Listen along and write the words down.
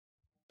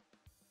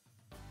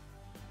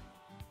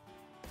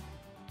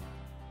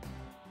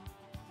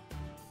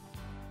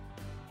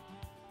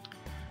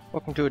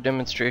Welcome to a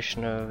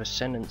demonstration of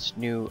Ascendant's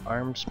new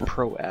ARMS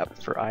Pro app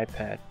for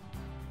iPad.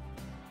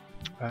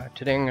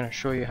 Today I'm going to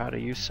show you how to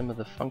use some of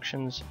the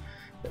functions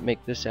that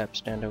make this app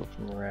stand out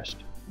from the rest.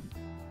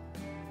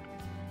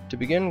 To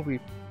begin,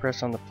 we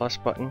press on the plus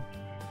button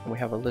and we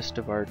have a list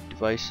of our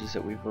devices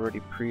that we've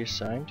already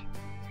pre-assigned,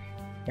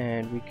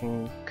 and we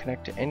can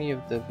connect to any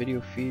of the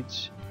video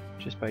feeds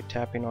just by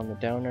tapping on the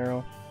down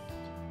arrow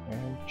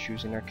and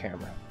choosing our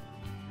camera.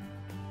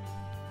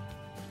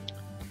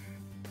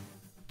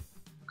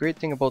 Great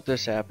thing about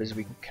this app is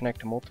we can connect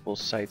to multiple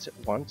sites at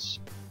once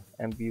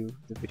and view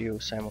the video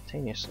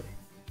simultaneously.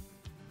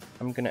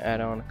 I'm going to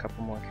add on a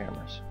couple more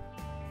cameras.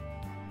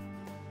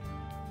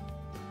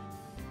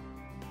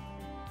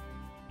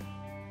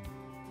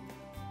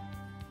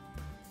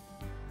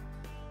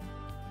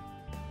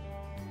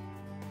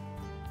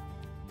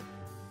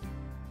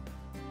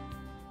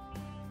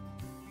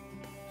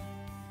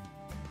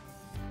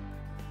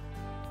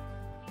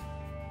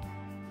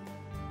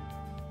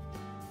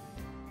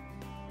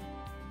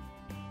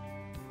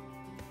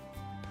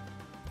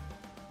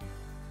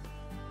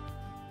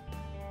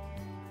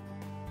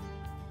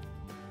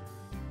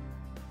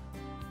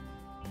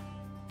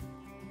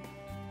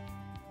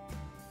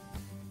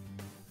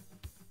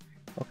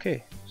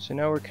 Okay, so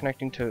now we're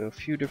connecting to a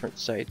few different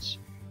sites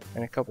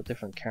and a couple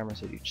different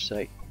cameras at each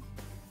site.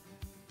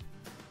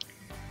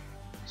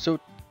 So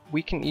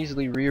we can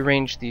easily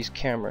rearrange these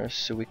cameras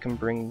so we can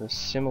bring the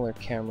similar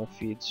camera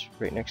feeds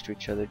right next to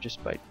each other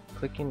just by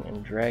clicking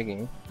and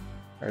dragging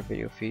our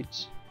video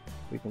feeds.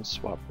 We can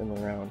swap them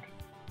around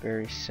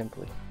very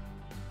simply.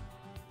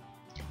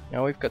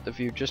 Now we've got the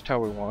view just how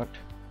we want,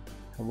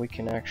 and we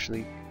can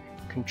actually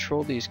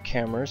control these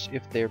cameras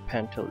if they're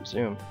pan tilt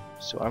zoom.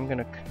 So I'm going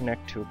to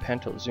connect to a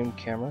pan tilt zoom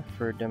camera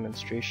for a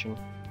demonstration.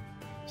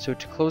 So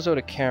to close out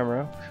a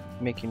camera,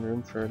 making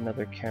room for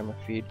another camera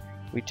feed,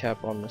 we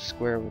tap on the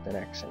square with an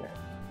X in it.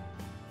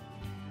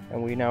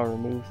 And we now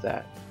remove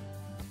that.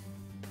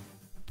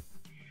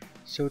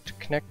 So to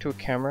connect to a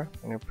camera,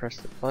 I'm going to press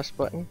the plus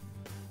button,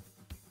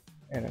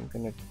 and I'm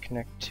going to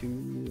connect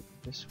to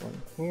this one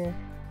here,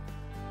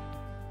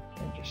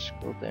 and just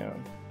scroll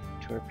down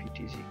to our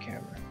PTZ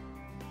camera.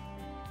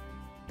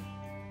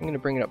 I'm going to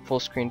bring it up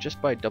full screen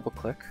just by double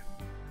click,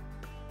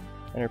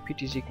 and our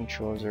PTZ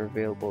controls are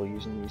available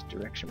using these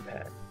direction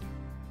pad.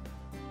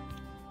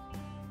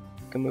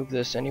 We can move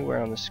this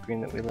anywhere on the screen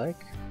that we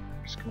like.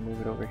 I'm just going to move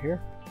it over here,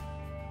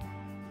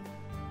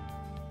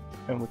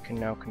 and we can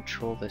now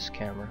control this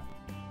camera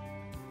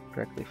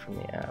directly from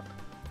the app.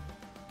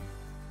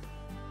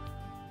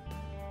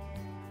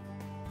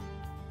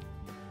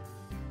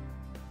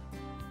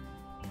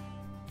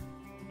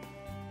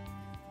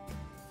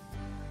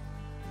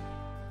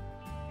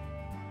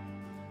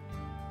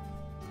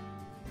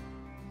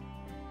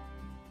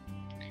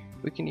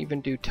 We can even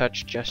do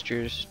touch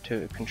gestures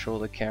to control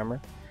the camera.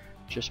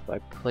 Just by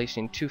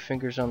placing two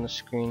fingers on the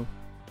screen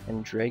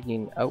and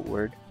dragging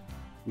outward,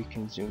 we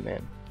can zoom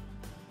in.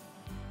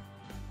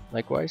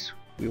 Likewise,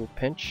 we will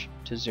pinch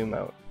to zoom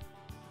out.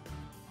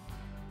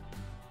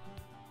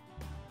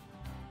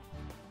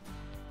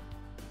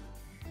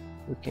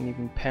 We can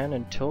even pan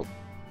and tilt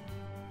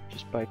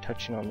just by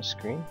touching on the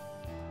screen.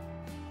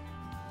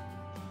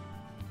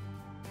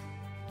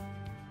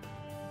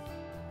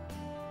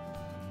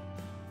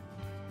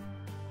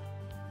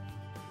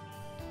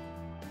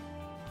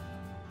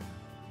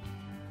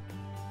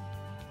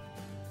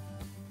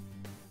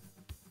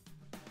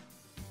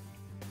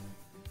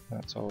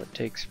 That's all it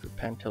takes for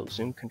pan tilt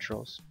zoom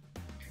controls.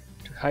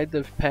 To hide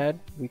the pad,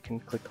 we can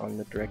click on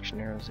the direction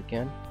arrows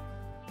again,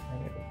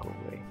 and it will go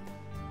away.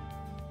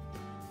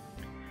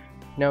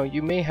 Now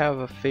you may have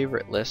a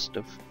favorite list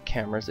of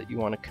cameras that you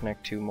want to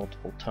connect to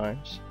multiple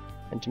times,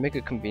 and to make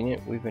it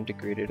convenient, we've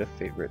integrated a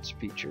favorites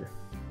feature.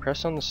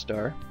 Press on the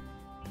star,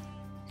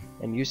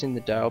 and using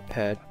the dial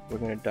pad, we're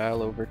going to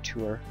dial over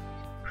to our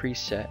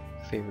preset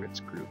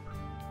favorites group.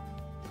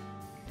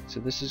 So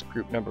this is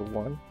group number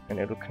 1, and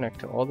it'll connect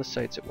to all the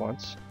sites at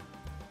once,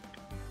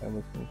 and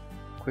we can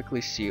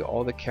quickly see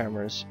all the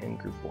cameras in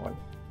group 1.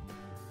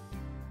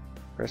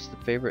 Press the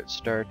favorite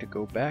star to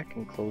go back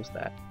and close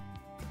that.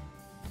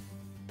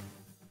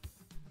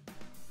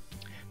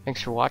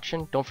 Thanks for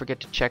watching. Don't forget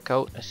to check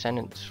out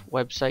Ascendant's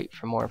website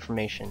for more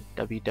information,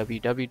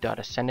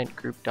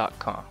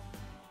 www.ascendantgroup.com.